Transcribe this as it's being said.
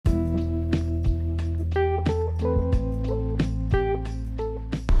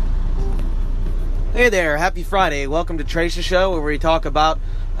Hey there, happy Friday. Welcome to Tracer Show, where we talk about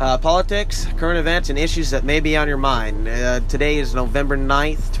politics, current events, and issues that may be on your mind. Today is November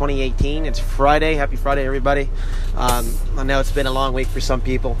 9th, 2018. It's Friday. Happy Friday, everybody. I know it's been a long week for some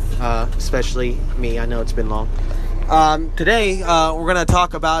people, especially me. I know it's been long. Today, we're going to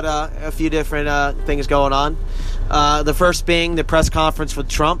talk about a few different things going on. The first being the press conference with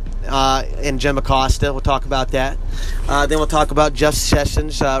Trump and Jim Acosta. We'll talk about that. Then we'll talk about Jeff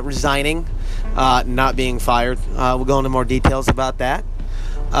Sessions resigning. Not being fired. We'll go into more details about that.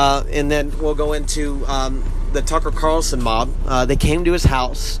 And then we'll go into the Tucker Carlson mob. They came to his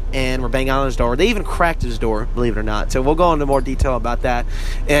house and were banging on his door. They even cracked his door, believe it or not. So we'll go into more detail about that.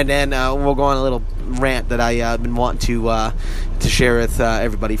 And then we'll go on a little rant that I've been wanting to share with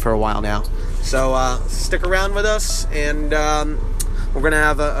everybody for a while now. So stick around with us, and we're going to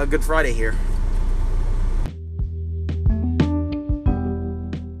have a good Friday here.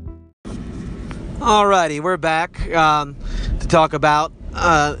 Alrighty, we're back to talk about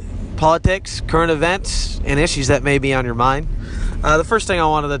politics, current events, and issues that may be on your mind. The first thing I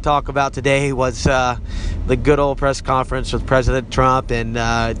wanted to talk about today was the good old press conference with President Trump and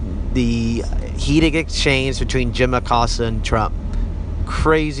the heated exchange between Jim Acosta and Trump.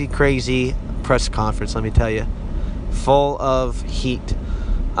 Crazy press conference, let me tell you. Full of heat.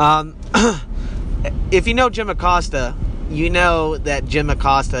 If you know Jim Acosta, you know that Jim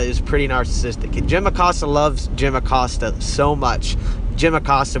Acosta is pretty narcissistic. And Jim Acosta loves Jim Acosta so much, Jim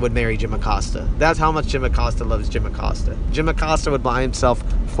Acosta would marry Jim Acosta. That's how much Jim Acosta loves Jim Acosta. Jim Acosta would buy himself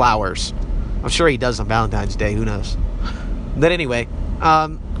flowers. I'm sure he does on Valentine's Day, who knows. But anyway,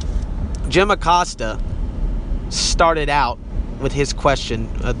 Jim Acosta started out with his question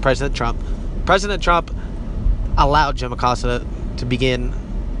of President Trump. President Trump allowed Jim Acosta to begin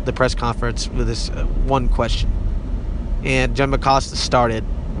the press conference with this one question. And Jim Acosta started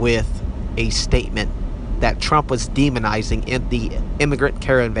with a statement that Trump was demonizing in the immigrant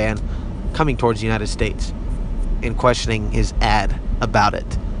caravan coming towards the United States and questioning his ad about it.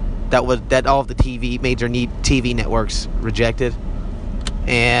 That all of the major TV networks rejected.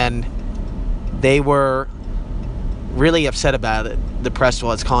 And they were really upset about it. The press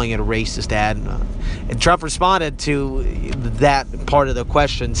was calling it a racist ad. And Trump responded to that part of the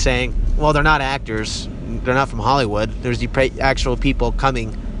question saying, well, they're not actors. They're not from Hollywood. There's the actual people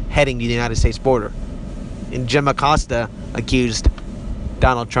heading to the United States border. And Jim Acosta accused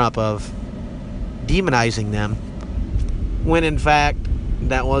Donald Trump of demonizing them when, in fact,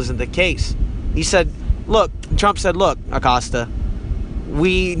 that wasn't the case. Trump said, look, Acosta,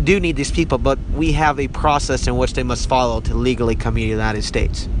 we do need these people, but we have a process in which they must follow to legally come to the United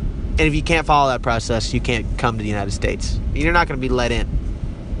States. And if you can't follow that process, you can't come to the United States. You're not going to be let in.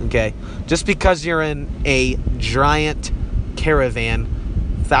 Okay? Just because you're in a giant caravan,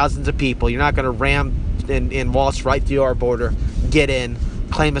 thousands of people, you're not going to ram and waltz right through our border, get in,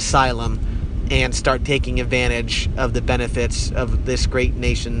 claim asylum, and start taking advantage of the benefits of this great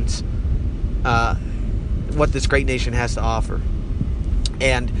nation's, what this great nation has to offer.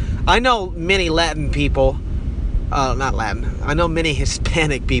 And I know many Latin people, I know many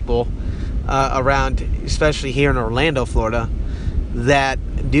Hispanic people around, especially here in Orlando, Florida, that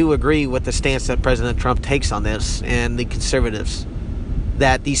do agree with the stance that President Trump takes on this, and the conservatives,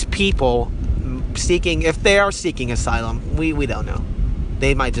 that these people if they are seeking asylum, we don't know.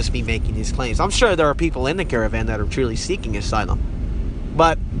 They might just be making these claims. I'm sure there are people in the caravan that are truly seeking asylum.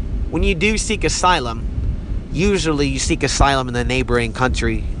 But when you do seek asylum, usually you seek asylum in the neighboring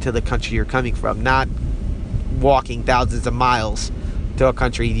country to the country you're coming from, not walking thousands of miles to a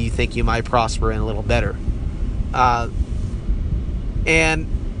country you think you might prosper in a little better. And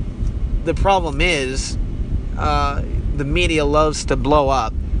the problem is, the media loves to blow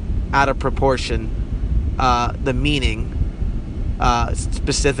up out of proportion the meaning,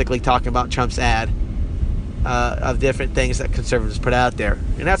 specifically talking about Trump's ad, of different things that conservatives put out there.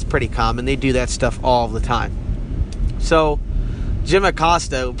 And that's pretty common. They do that stuff all the time. So Jim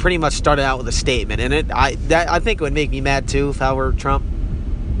Acosta pretty much started out with a statement, and I think it would make me mad too if I were Trump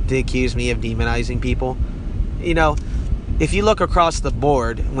to accuse me of demonizing people. You know, if you look across the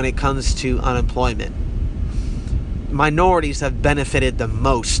board when it comes to unemployment, minorities have benefited the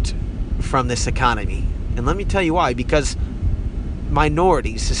most from this economy. And let me tell you why. Because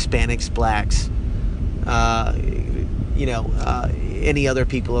minorities, Hispanics, blacks, any other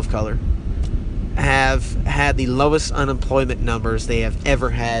people of color, have had the lowest unemployment numbers they have ever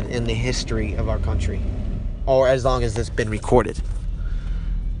had in the history of our country, or as long as it's been recorded.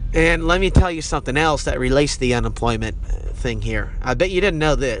 And let me tell you something else that relates to the unemployment thing here. I bet you didn't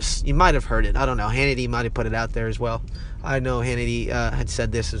know this. You might have heard it. I don't know. Hannity might have put it out there as well. I know Hannity had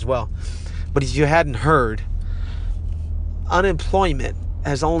said this as well. But if you hadn't heard, unemployment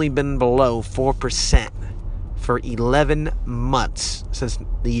has only been below 4% for 11 months since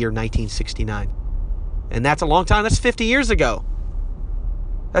the year 1969. And that's a long time. That's 50 years ago.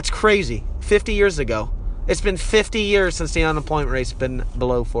 That's crazy. 50 years ago. It's been 50 years since the unemployment rate's been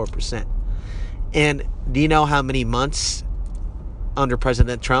below 4%. And do you know how many months under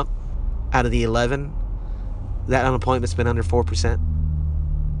President Trump out of the 11 that unemployment's been under 4%?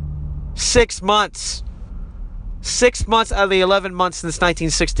 6 months. 6 months out of the 11 months since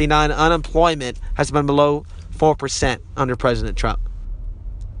 1969, unemployment has been below 4% under President Trump.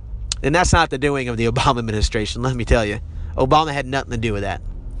 And that's not the doing of the Obama administration, let me tell you. Obama had nothing to do with that.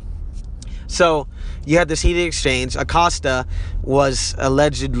 So you had this heated exchange. Acosta was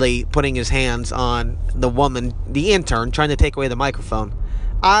allegedly putting his hands on the woman, the intern, trying to take away the microphone.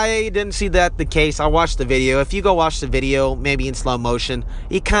 I didn't see that the case. I watched the video. If you go watch the video, maybe in slow motion,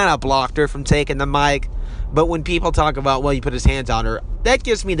 he kind of blocked her from taking the mic. But when people talk about, well, he put his hands on her, that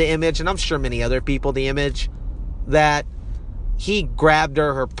gives me the image, and I'm sure many other people, the image that he grabbed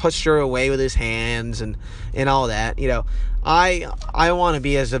her or pushed her away with his hands and all that. You know, I want to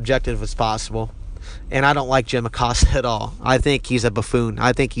be as objective as possible, and I don't like Jim Acosta at all. I think he's a buffoon.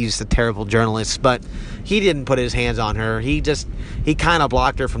 I think he's a terrible journalist, but he didn't put his hands on her. He kind of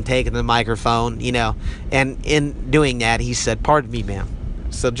blocked her from taking the microphone, you know, and in doing that, he said, "Pardon me, ma'am."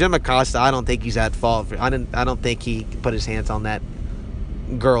 So Jim Acosta, I don't think he's at fault. I don't think he put his hands on that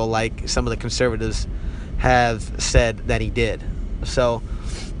girl like some of the conservatives have said that he did. So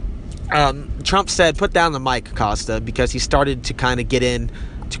Trump said, "Put down the mic, Acosta," because he started to kind of get in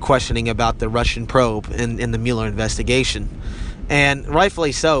to questioning about the Russian probe in the Mueller investigation. And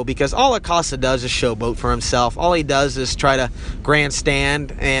rightfully so, because all Acosta does is showboat for himself. All he does is try to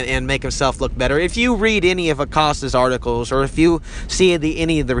grandstand and make himself look better. If you read any of Acosta's articles, or if you see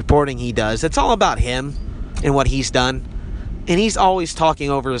any of the reporting he does, it's all about him and what he's done. And he's always talking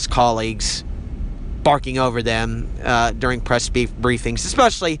over his colleagues, barking over them during press briefings,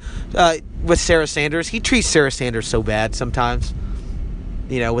 especially with Sarah Sanders. He treats Sarah Sanders so bad sometimes,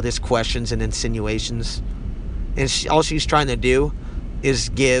 you know, with his questions and insinuations. And all she's trying to do is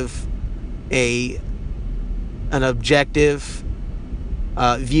give an objective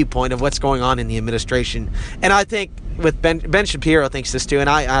viewpoint of what's going on in the administration. And I think with Ben Shapiro thinks this too, and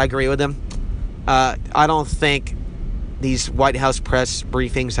I agree with him. I don't think these White House press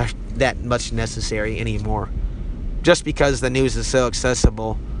briefings are that much necessary anymore, just because the news is so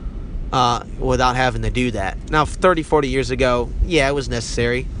accessible without having to do that. Now, 30, 40 years ago, yeah, it was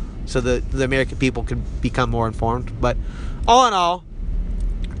necessary, so the American people could become more informed. But all in all,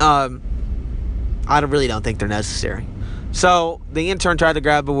 I really don't think they're necessary. So the intern tried to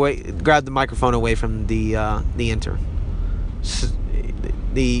grab the microphone away from the intern.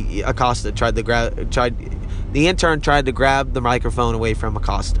 The Acosta the intern tried to grab the microphone away from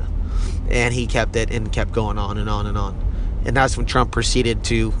Acosta, and he kept it and kept going on and on and on. And that's when Trump proceeded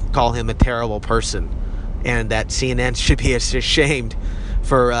to call him a terrible person, and that CNN should be ashamed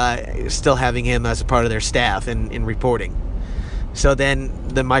for still having him as a part of their staff in reporting. So then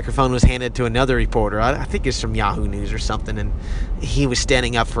the microphone was handed to another reporter. I think it's from Yahoo News or something, and he was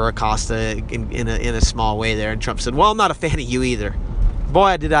standing up for Acosta in a small way there. And Trump said, "Well, I'm not a fan of you either."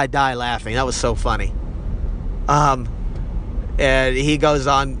 Boy, did I die laughing. That was so funny. And he goes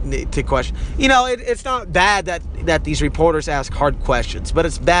on to question. You know, it's not bad that these reporters ask hard questions, but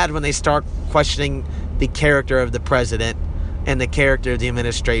it's bad when they start questioning the character of the president and the character of the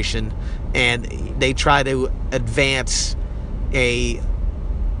administration, and they try to advance an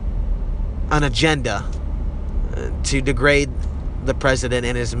agenda to degrade the president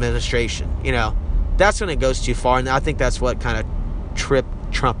and his administration. You know, that's when it goes too far, and I think that's what kind of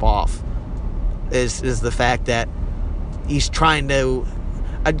tripped Trump off is the fact that he's trying to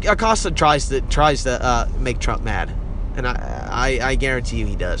Acosta tries to make Trump mad, and I guarantee you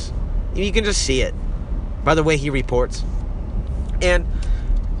he does. You can just see it by the way he reports. And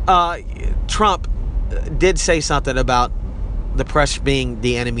Trump did say something about the press being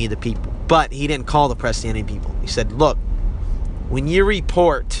the enemy of the people, but he didn't call the press the enemy of the people. He said, "Look, when you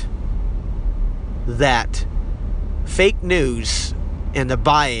report that fake news and the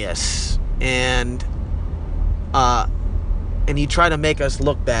bias and you try to make us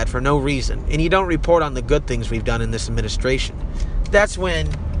look bad for no reason, and you don't report on the good things we've done in this administration, that's when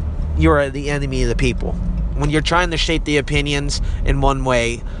you're the enemy of the people. When you're trying to shape the opinions in one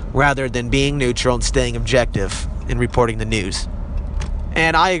way rather than being neutral and staying objective in reporting the news."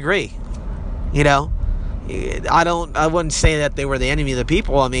 And I agree. You know, I wouldn't say that they were the enemy of the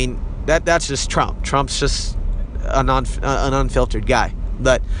people. I mean, that's just Trump. Trump's just an unfiltered guy.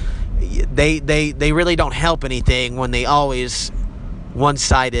 But they really don't help anything when they always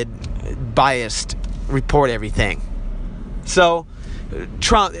one-sided, biased report everything. So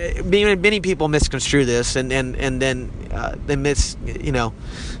Trump, many people misconstrue this, and then they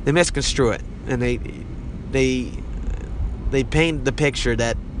misconstrue it, and they paint the picture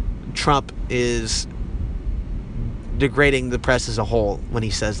that Trump is degrading the press as a whole when he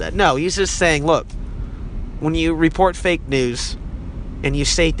says that. No, he's just saying, look, when you report fake news and you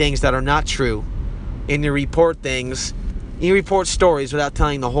say things that are not true, and you report stories without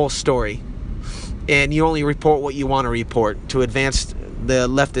telling the whole story, and you only report what you want to report to advance the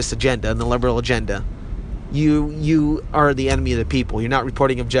leftist agenda and the liberal agenda, you are the enemy of the people. You're not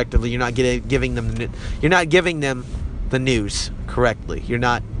reporting objectively. You're not giving them the news correctly. You're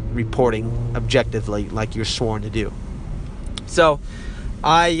not reporting objectively like you're sworn to do. So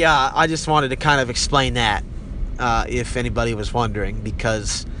I just wanted to kind of explain that, if anybody was wondering,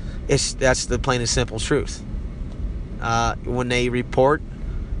 because that's the plain and simple truth. When they report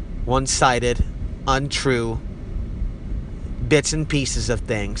one-sided, untrue bits and pieces of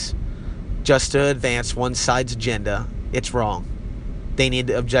things just to advance one side's agenda, it's wrong. They need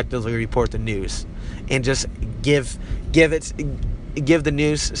to objectively report the news and just give the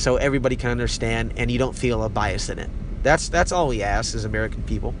news so everybody can understand and you don't feel a bias in it. That's all we ask as American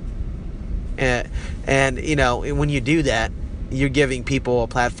people. And when you do that, you're giving people a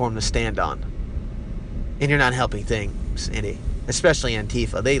platform to stand on. And you're not helping things any. Especially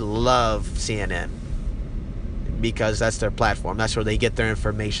Antifa. They love CNN because that's their platform. That's where they get their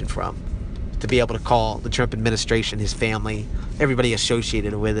information from. To be able to call the Trump administration, his family, everybody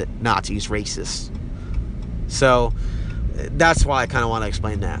associated with it, Nazis, racists. So that's why I kind of want to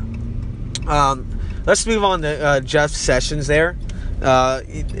explain that. Let's move on to Jeff Sessions there.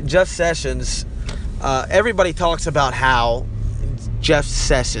 Jeff Sessions, everybody talks about how Jeff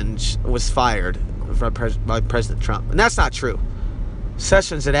Sessions was fired by President Trump. And that's not true.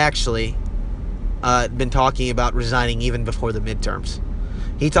 Sessions had actually been talking about resigning even before the midterms.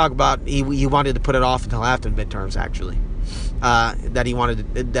 He talked about he wanted to put it off until after the midterms, actually. That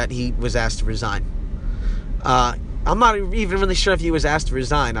he was asked to resign. I'm not even really sure if he was asked to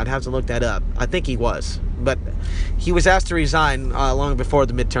resign. I'd have to look that up. I think he was. But he was asked to resign long before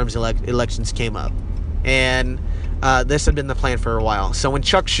the midterms elections came up. And this had been the plan for a while. So when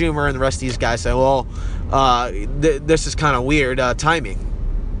Chuck Schumer and the rest of these guys say, well, this is kind of weird timing.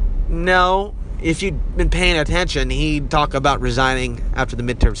 No, if you'd been paying attention, he'd talk about resigning after the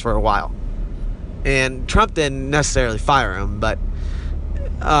midterms for a while. And Trump didn't necessarily fire him, but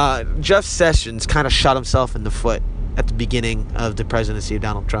Jeff Sessions kind of shot himself in the foot at the beginning of the presidency of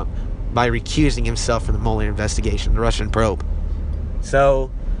Donald Trump by recusing himself from the Mueller investigation, the Russian probe.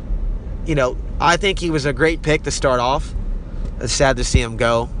 So, I think he was a great pick to start off. It's sad to see him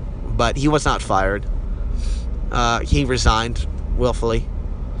go, but he was not fired. He resigned willfully.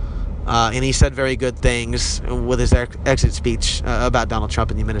 And he said very good things with his exit speech about Donald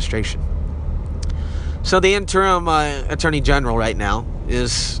Trump and the administration. So the interim Attorney General right now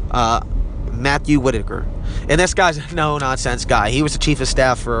is Matthew Whitaker. And this guy's a no-nonsense guy. He was the chief of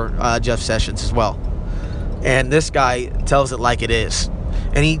staff for Jeff Sessions as well. And this guy tells it like it is.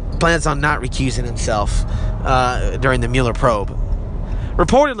 And he plans on not recusing himself during the Mueller probe.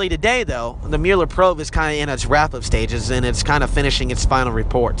 Reportedly today, though, the Mueller probe is kind of in its wrap-up stages, and it's kind of finishing its final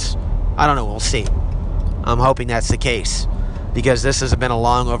reports. I don't know. We'll see. I'm hoping that's the case, because this has been a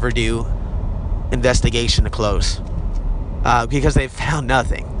long overdue investigation to close, because they've found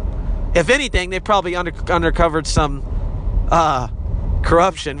nothing. If anything, they've probably uncovered some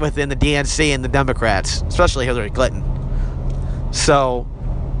corruption within the DNC and the Democrats, especially Hillary Clinton. So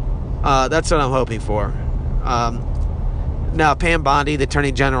that's what I'm hoping for. Now, Pam Bondi, the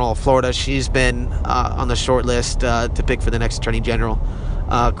Attorney General of Florida, she's been on the short list to pick for the next Attorney General.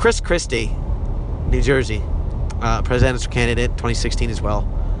 Chris Christie, New Jersey, presidential candidate, 2016 as well.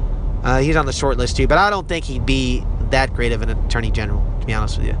 He's on the short list too, but I don't think he'd be that great of an Attorney General, to be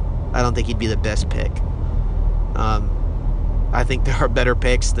honest with you. I don't think he'd be the best pick. I think there are better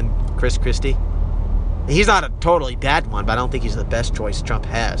picks than Chris Christie. He's not a totally bad one, but I don't think he's the best choice Trump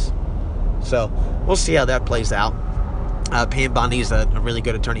has. So we'll see how that plays out. Pam Bondi is a really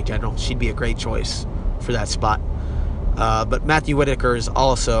good Attorney General. She'd be a great choice for that spot. But Matthew Whitaker is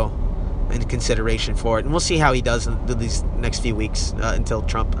also in consideration for it. And we'll see how he does in these next few weeks until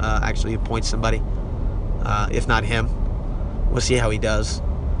Trump actually appoints somebody. If not him, we'll see how he does.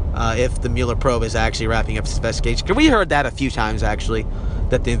 If the Mueller probe is actually wrapping up its investigation. Because we heard that a few times, actually,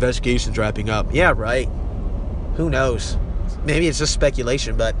 that the investigation's wrapping up. Yeah, right. Who knows? Maybe it's just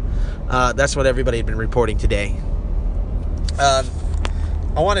speculation, but that's what everybody had been reporting today.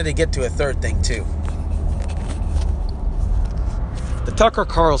 I wanted to get to a third thing, too. The Tucker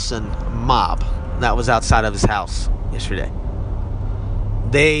Carlson mob that was outside of his house yesterday.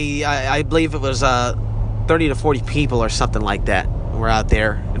 I believe it was 30 to 40 people or something like that were out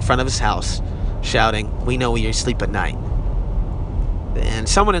there in front of his house shouting, "We know where you sleep at night." And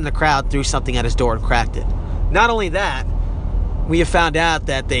someone in the crowd threw something at his door and cracked it. Not only that, we have found out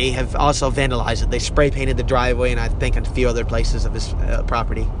that they have also vandalized it. They spray painted the driveway and I think a few other places of his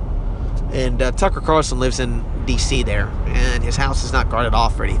property. And Tucker Carlson lives in D.C. there, and his house is not guarded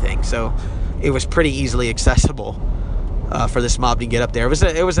off or anything, so it was pretty easily accessible for this mob to get up there.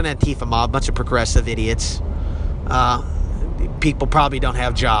 It was an Antifa mob, bunch of progressive idiots. People probably don't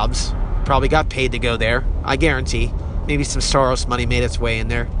have jobs, probably got paid to go there, I guarantee. Maybe some Soros money made its way in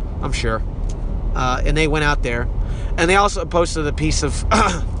there, I'm sure. And they went out there, and they also posted a piece of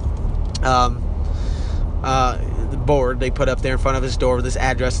the board they put up there in front of his door with his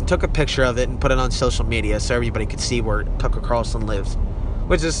address and took a picture of it and put it on social media so everybody could see where Tucker Carlson lives,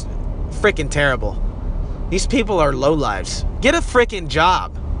 which is freaking terrible. These people are lowlives. Get a freaking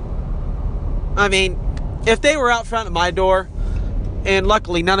job. I mean, if they were out front of my door, and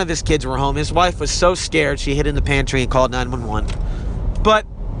luckily none of his kids were home. His wife was so scared she hid in the pantry and called 911. But,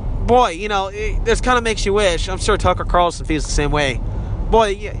 boy, you know, this kind of makes you wish. I'm sure Tucker Carlson feels the same way.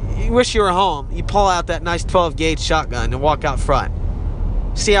 Boy, you wish you were home. You pull out that nice 12-gauge shotgun and walk out front.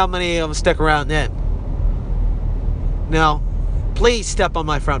 See how many of them stick around then. Now, please step on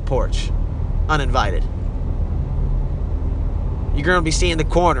my front porch. Uninvited. You're going to be seeing the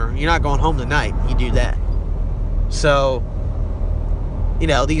corner. You're not going home tonight. You do that. So, you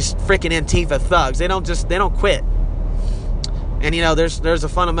know, these freaking Antifa thugs, they don't quit. And, you know,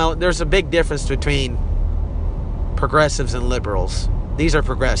 there's a big difference between progressives and liberals. These are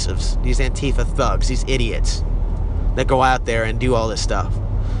progressives. These Antifa thugs, these idiots that go out there and do all this stuff.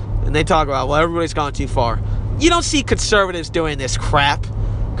 And they talk about, well, everybody's gone too far. You don't see conservatives doing this crap.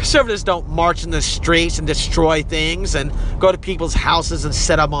 Conservatives don't march in the streets and destroy things and go to people's houses and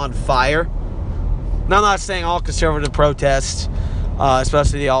set them on fire. Now, I'm not saying all conservative protests,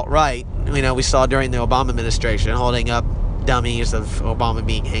 especially the alt-right, you know, we saw during the Obama administration holding up dummies of Obama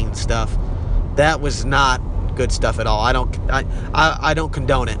being hanged and stuff. That was not good stuff at all. I don't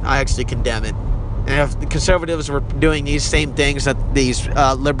condone it. I actually condemn it. And if the conservatives were doing these same things that these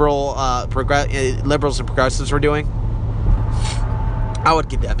liberals and progressives were doing, I would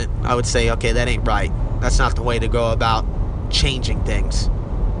condemn it. I would say, okay, that ain't right. That's not the way to go about changing things.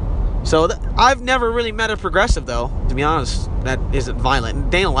 So I've never really met a progressive, though, to be honest, that isn't violent.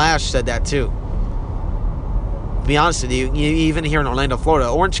 And Dana Lash said that, too. To be honest with you, even here in Orlando, Florida,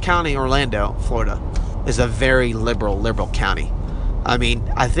 Orange County, Orlando, Florida, is a very liberal county. I mean,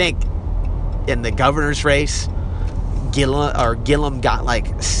 I think in the governor's race, Gillum got like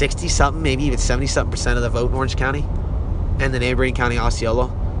 60-something, maybe even 70-something% of the vote in Orange County. And the neighboring county,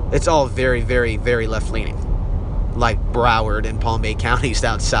 Osceola. It's all very, very, very left-leaning. Like Broward and Palm Bay counties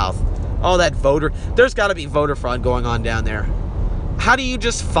down south. All that there's got to be voter fraud going on down there. How do you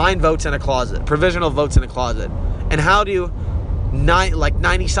just find votes in a closet, provisional votes in a closet? And how do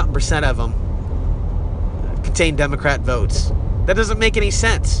 90-something% of them contain Democrat votes? That doesn't make any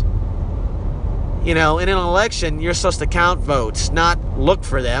sense. You know, in an election, you're supposed to count votes, not look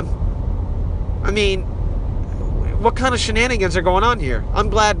for them. I mean, what kind of shenanigans are going on here? I'm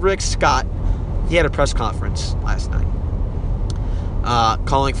glad Rick Scott, he had a press conference last night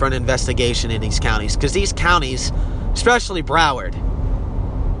calling for an investigation in these counties. Because these counties, especially Broward,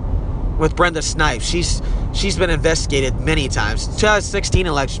 with Brenda Snipes, she's been investigated many times. 2016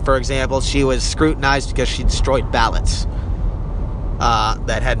 election, for example, she was scrutinized because she destroyed ballots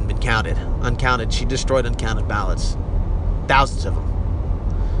that hadn't been counted. Uncounted. She destroyed uncounted ballots. Thousands of them.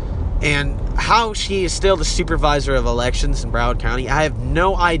 And how she is still the supervisor of elections in Broward County, I have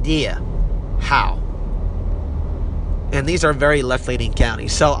no idea how. And these are very left-leaning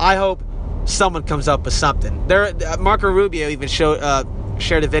counties. So I hope someone comes up with something. Marco Rubio even shared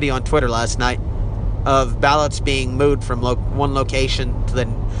a video on Twitter last night of ballots being moved from one location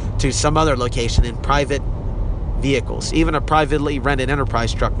to some other location in private vehicles. Even a privately rented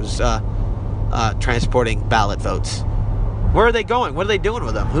enterprise truck was transporting ballot votes. Where are they going? What are they doing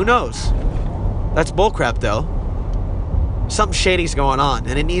with them? Who knows? That's bullcrap, though. Something shady's going on,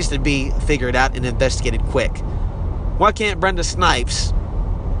 and it needs to be figured out and investigated quick. Why can't Brenda Snipes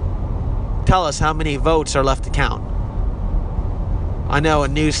tell us how many votes are left to count? I know a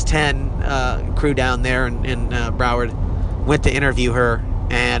News 10 crew down there in Broward went to interview her,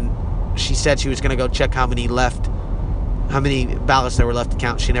 and she said she was going to go check how many ballots there were left to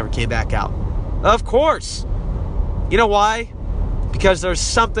count. She never came back out. Of course. You know why? because there's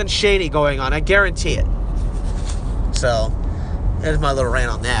something shady going on. I guarantee it. So, there's my little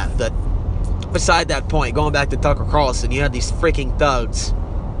rant on that. But beside that point, going back to Tucker Carlson, you had these freaking thugs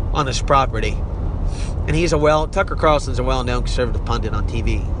on his property. And Tucker Carlson's a well-known conservative pundit on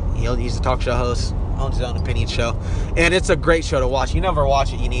TV. He's a talk show host, owns his own opinion show. And it's a great show to watch. You never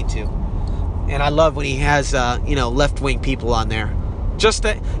watch it, you need to. And I love when he has, left-wing people on there. Just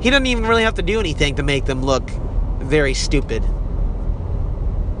that he doesn't even really have to do anything to make them look very stupid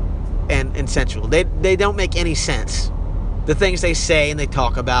and sensual. They don't make any sense. The things they say and they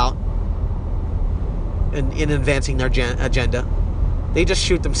talk about in advancing their agenda, they just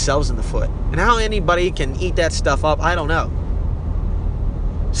shoot themselves in the foot. And how anybody can eat that stuff up, I don't know.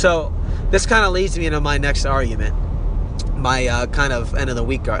 So this kind of leads me into my next argument, my kind of end of the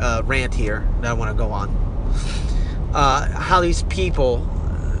week rant here that I want to go on. How these people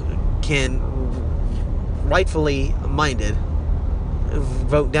can rightfully minded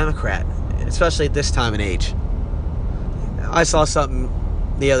vote Democrat, especially at this time and age. I saw something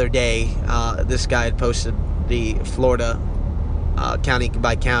the other day. This guy had posted the Florida county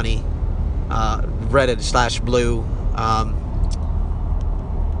by county red/blue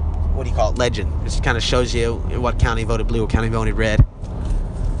what do you call it, legend. It kind of shows you what county voted blue, what county voted red.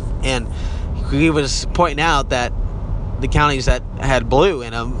 And he was pointing out that the counties that had blue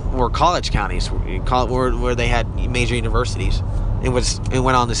in them were college counties, where they had major universities. It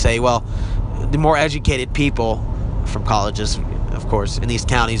went on to say, well, the more educated people from colleges, of course, in these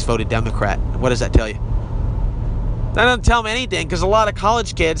counties voted Democrat. What does that tell you? That doesn't tell me anything, because a lot of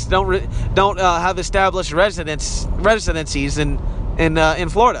college kids don't have established residencies in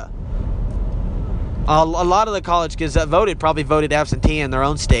Florida. A lot of the college kids that voted probably voted absentee in their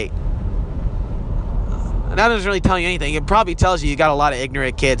own state. And that doesn't really tell you anything. It probably tells you got a lot of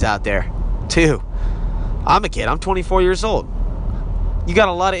ignorant kids out there, too. I'm a kid. I'm 24 years old. You got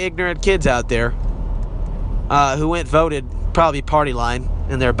a lot of ignorant kids out there who voted probably party line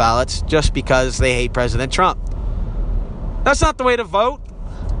in their ballots just because they hate President Trump. That's not the way to vote.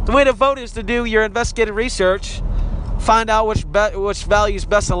 The way to vote is to do your investigative research, find out which values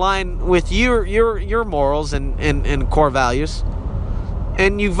best align with your morals and core values,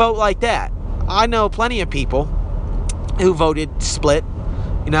 and you vote like that. I know plenty of people who voted split.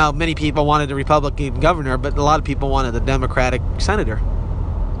 You know, many people wanted a Republican governor, but a lot of people wanted a Democratic senator,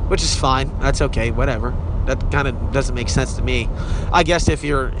 which is fine. That's okay, whatever. That kind of doesn't make sense to me. I guess if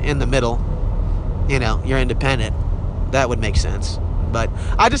you're in the middle, you're independent, that would make sense. But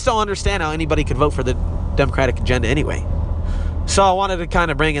I just don't understand how anybody could vote for the Democratic agenda anyway. So I wanted to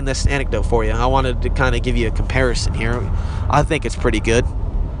kind of bring in this anecdote for you. I wanted to kind of give you a comparison here. I think it's pretty good.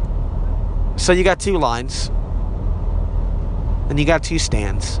 So you got two lines, and you got two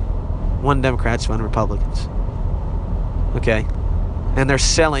stands. One Democrats, one Republicans. Okay? And they're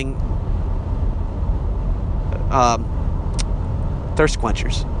selling thirst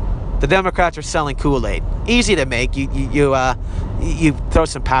quenchers. The Democrats are selling Kool-Aid. Easy to make. You throw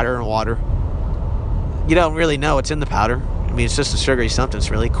some powder in water. You don't really know what's in the powder. I mean, it's just a sugary substance,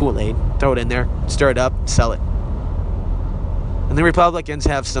 really. Kool-Aid. Throw it in there, stir it up, sell it. And the Republicans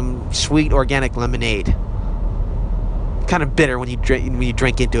have some sweet organic lemonade. Kind of bitter when you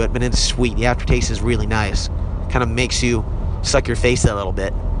drink into it, but it's sweet. The aftertaste is really nice. Kind of makes you suck your face a little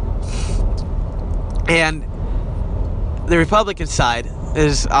bit. And the Republican side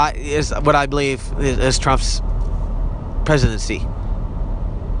is what I believe is Trump's presidency.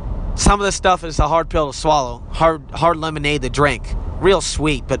 Some of this stuff is a hard pill to swallow, hard lemonade to drink, real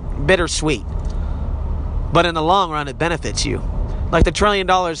sweet but bittersweet. But in the long run, it benefits you. Like the $1 trillion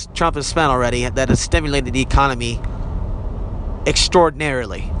Trump has spent already, that has stimulated the economy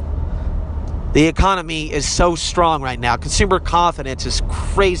extraordinarily. The economy is so strong right now. Consumer confidence is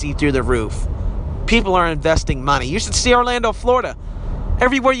crazy through the roof. People are investing money. You should see Orlando, Florida.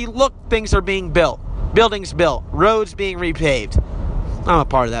 Everywhere you look, things are being built. Buildings built. Roads being repaved. I'm a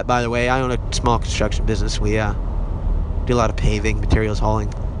part of that, by the way. I own a small construction business. We do a lot of paving, materials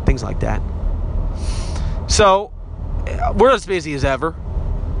hauling, things like that. So, we're as busy as ever,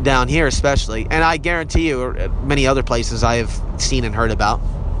 down here especially. And I guarantee you, many other places I have seen and heard about.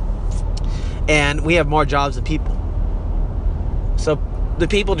 And we have more jobs than people. So, the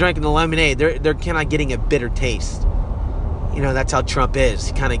people drinking the lemonade, they're kind of getting a bitter taste. That's how Trump is.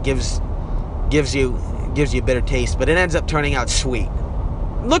 He kind of gives you a bitter taste, but it ends up turning out sweet.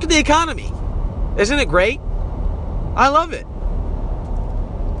 Look at the economy. Isn't it great? I love it.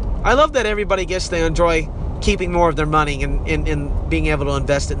 I love that everybody gets to enjoy keeping more of their money and being able to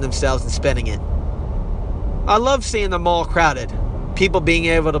invest it in themselves and spending it. I love seeing the mall crowded. People being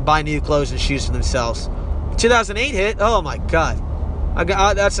able to buy new clothes and shoes for themselves. 2008 hit. Oh my God.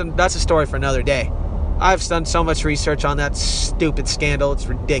 That's a story for another day. I've done so much research on that stupid scandal. It's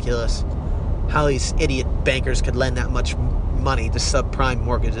ridiculous how these idiot bankers could lend that much money to subprime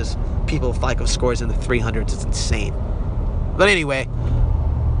mortgages. People with FICO scores in the 300s. It's insane. But anyway,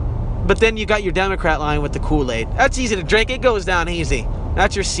 but then you got your Democrat line with the Kool-Aid. That's easy to drink. It goes down easy.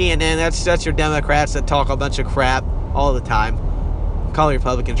 That's your CNN. That's your Democrats that talk a bunch of crap all the time. Call the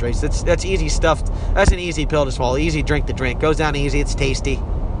Republicans racist. That's easy stuff. That's an easy pill to swallow. Easy drink to drink. Goes down easy. It's tasty.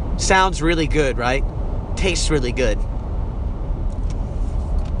 Sounds really good, right? Tastes really good.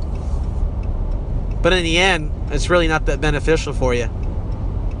 But in the end, it's really not that beneficial for you.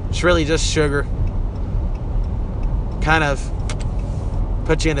 It's really just sugar. Kind of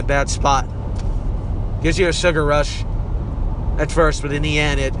puts you in a bad spot. Gives you a sugar rush at first, but in the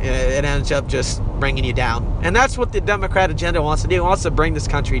end, it ends up just bringing you down. And that's what the Democrat agenda wants to do. It wants to bring this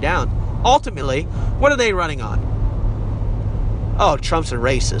country down. Ultimately, what are they running on? Oh, Trump's a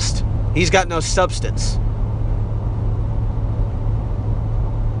racist. He's got no substance.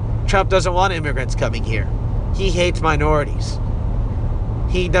 Trump doesn't want immigrants coming here. He hates minorities.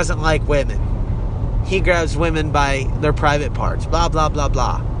 He doesn't like women. He grabs women by their private parts. Blah, blah, blah,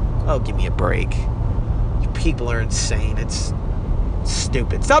 blah. Oh, give me a break. You people are insane. It's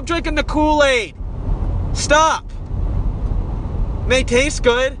stupid. Stop drinking the Kool-Aid. Stop. It may taste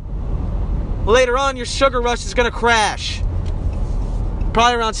good. Later on, your sugar rush is going to crash.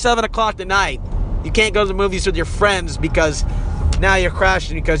 Probably around 7 o'clock tonight. You can't go to the movies with your friends because now you're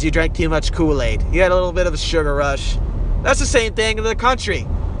crashing because you drank too much Kool-Aid. You had a little bit of a sugar rush. That's the same thing in the country.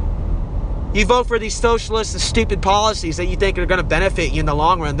 You vote for these socialist and stupid policies that you think are going to benefit you in the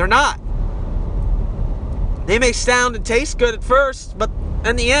long run. They're not. They may sound and taste good at first, but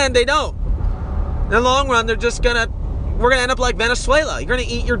in the end, they don't. In the long run, we're going to end up like Venezuela. You're going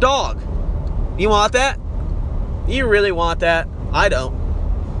to eat your dog. You want that? You really want that? I don't.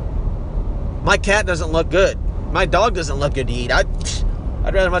 My cat doesn't look good. My dog doesn't look good to eat. I'd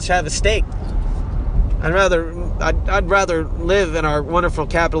rather much have a steak. I'd rather live in our wonderful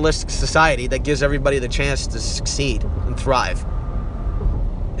capitalistic society that gives everybody the chance to succeed and thrive.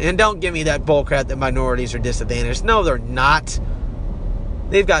 And don't give me that bullcrap that minorities are disadvantaged. No, they're not.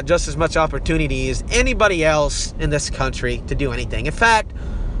 They've got just as much opportunity as anybody else in this country to do anything. In fact,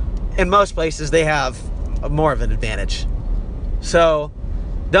 in most places, they have more of an advantage. So,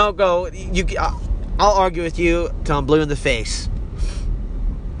 don't go... I'll argue with you till I'm blue in the face.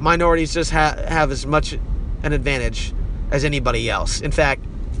 Minorities just have as much an advantage as anybody else. In fact,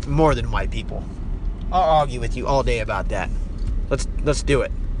 more than white people. I'll argue with you all day about that. Let's do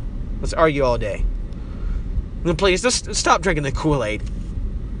it. Let's argue all day. And please, just stop drinking the Kool-Aid.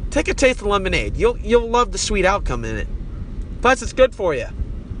 Take a taste of lemonade. You'll love the sweet outcome in it. Plus, it's good for you.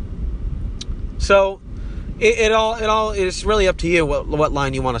 So, it all is really up to you what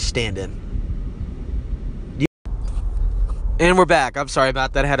line you want to stand in. And we're back. I'm sorry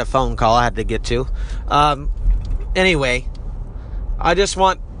about that. I had a phone call I had to get to. Anyway, I just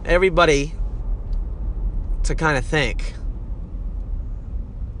want everybody to kind of think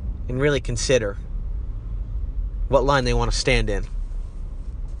and really consider what line they want to stand in.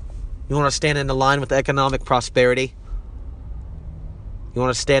 You want to stand in the line with economic prosperity? You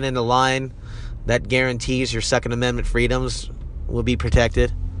want to stand in the line that guarantees your Second Amendment freedoms will be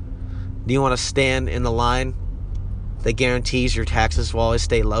protected? Do you want to stand in the line that guarantees your taxes will always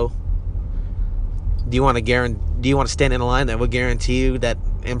stay low? Do you want to stand in a line that will guarantee you that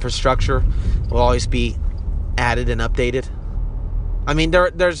infrastructure will always be added and updated? I mean,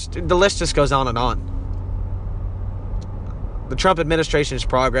 there's the list just goes on and on. The Trump administration's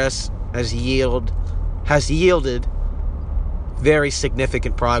progress has yielded very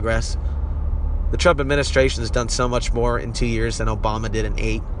significant progress. The Trump administration has done so much more in 2 years than Obama did in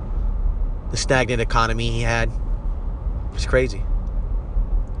 8. The stagnant economy he had, it's crazy.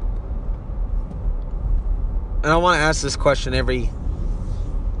 And I want to ask this question every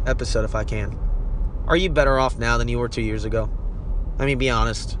episode if I can. Are you better off now than you were 2 years ago? I mean, be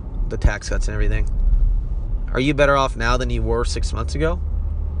honest. The tax cuts and everything. Are you better off now than you were 6 months ago?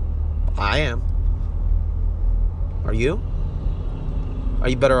 I am. Are you? Are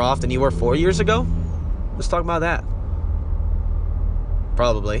you better off than you were 4 years ago? Let's talk about that.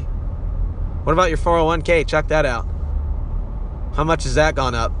 Probably. What about your 401k? Check that out. How much has that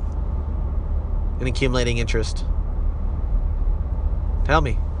gone up in accumulating interest? Tell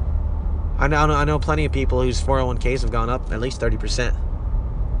me. I know plenty of people whose 401ks have gone up at least 30%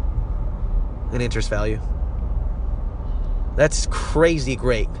 in interest value. That's crazy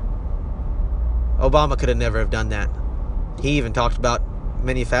great. Obama could have never have done that. He even talked about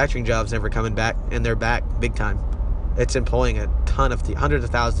manufacturing jobs never coming back, and they're back big time. It's employing a ton of hundreds of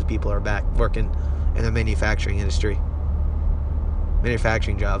thousands of people are back working in the manufacturing industry.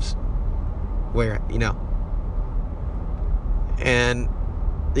 Manufacturing jobs. Where, and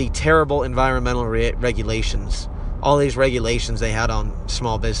the terrible environmental regulations. All these regulations they had on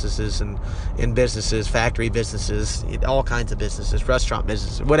small businesses and in businesses, factory businesses, all kinds of businesses, restaurant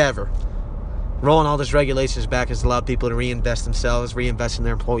businesses, whatever. Rolling all these regulations back has allowed people to reinvest themselves, reinvest in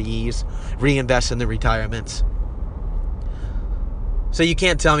their employees, reinvest in their retirements. So you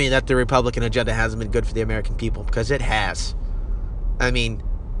can't tell me that the Republican agenda hasn't been good for the American people, because it has. I mean,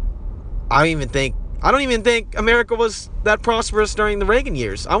 I don't even think America was that prosperous during the Reagan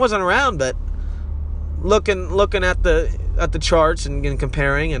years. I wasn't around, but looking at the charts and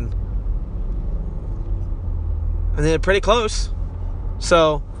comparing, and they're pretty close.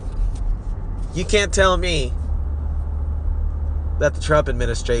 So you can't tell me that the Trump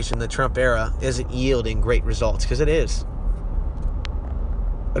administration, the Trump era, isn't yielding great results, because it is.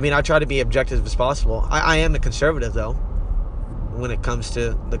 I mean, I try to be objective as possible. I am a conservative, though, when it comes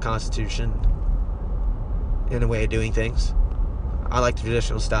to the Constitution and a way of doing things. I like the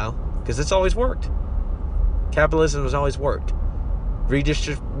traditional style because it's always worked. Capitalism has always worked.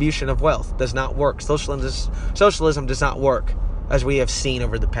 Redistribution of wealth does not work. Socialism does not work, as we have seen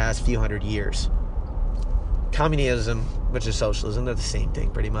over the past few hundred years. Communism, which is socialism, they're the same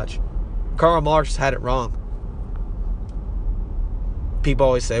thing pretty much. Karl Marx had it wrong. People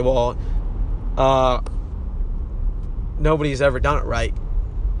always say, well, nobody's ever done it right.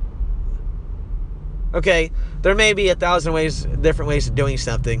 Okay, there may be 1,000 different ways of doing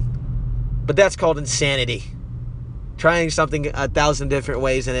something, but that's called insanity. Trying something 1,000 different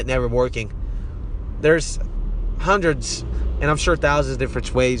ways and it never working. There's hundreds, and I'm sure thousands of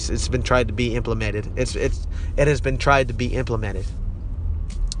different ways it's been tried to be implemented. It has been tried to be implemented,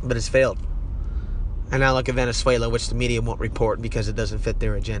 but it's failed. And now look at Venezuela, which the media won't report because it doesn't fit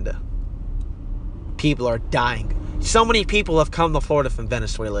their agenda. People are dying. So many people have come to Florida from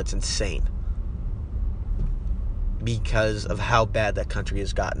Venezuela, it's insane. Because of how bad that country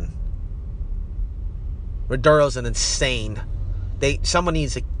has gotten. Maduro's an insane. Someone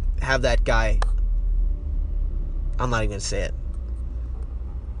needs to have that guy. I'm not even going to say it.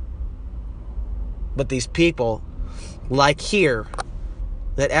 But these people, like here,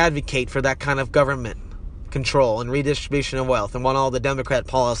 that advocate for that kind of government control and redistribution of wealth and want all the Democrat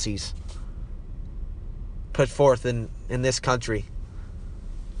policies put forth in this country.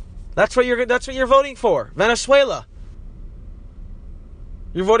 That's what you're voting for. Venezuela.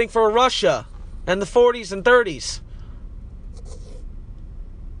 You're voting for Russia and the 40s and 30s.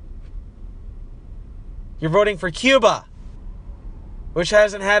 You're voting for Cuba, which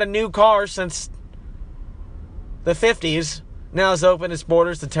hasn't had a new car since the 50s. Now has opened its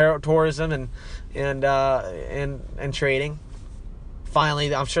borders to tourism and trading.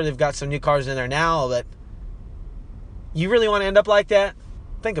 Finally, I'm sure they've got some new cars in there now, but you really want to end up like that?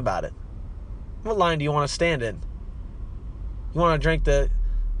 Think about it. What line do you want to stand in? You want to drink the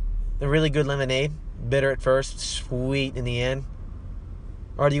really good lemonade, bitter at first, sweet in the end?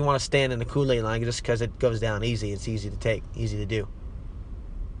 Or do you want to stand in the Kool-Aid line just because it goes down easy? It's easy to take, easy to do.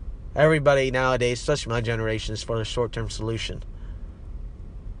 Everybody nowadays, especially my generation, is for the short-term solution.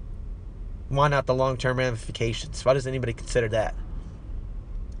 Why not the long-term ramifications? Why does anybody consider that?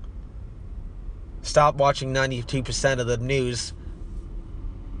 Stop watching 92% of the news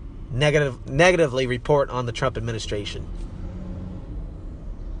negatively report on the Trump administration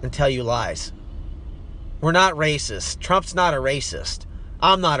and tell you lies. We're not racist. Trump's not a racist.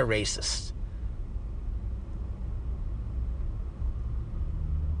 I'm not a racist.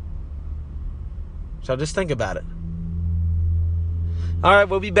 So just think about it. All right,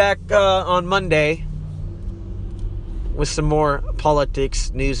 we'll be back on Monday with some more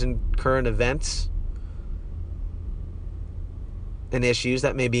politics, news, and current events and issues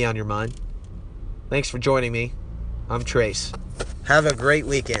that may be on your mind. Thanks for joining me. I'm Trace. Have a great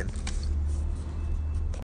weekend.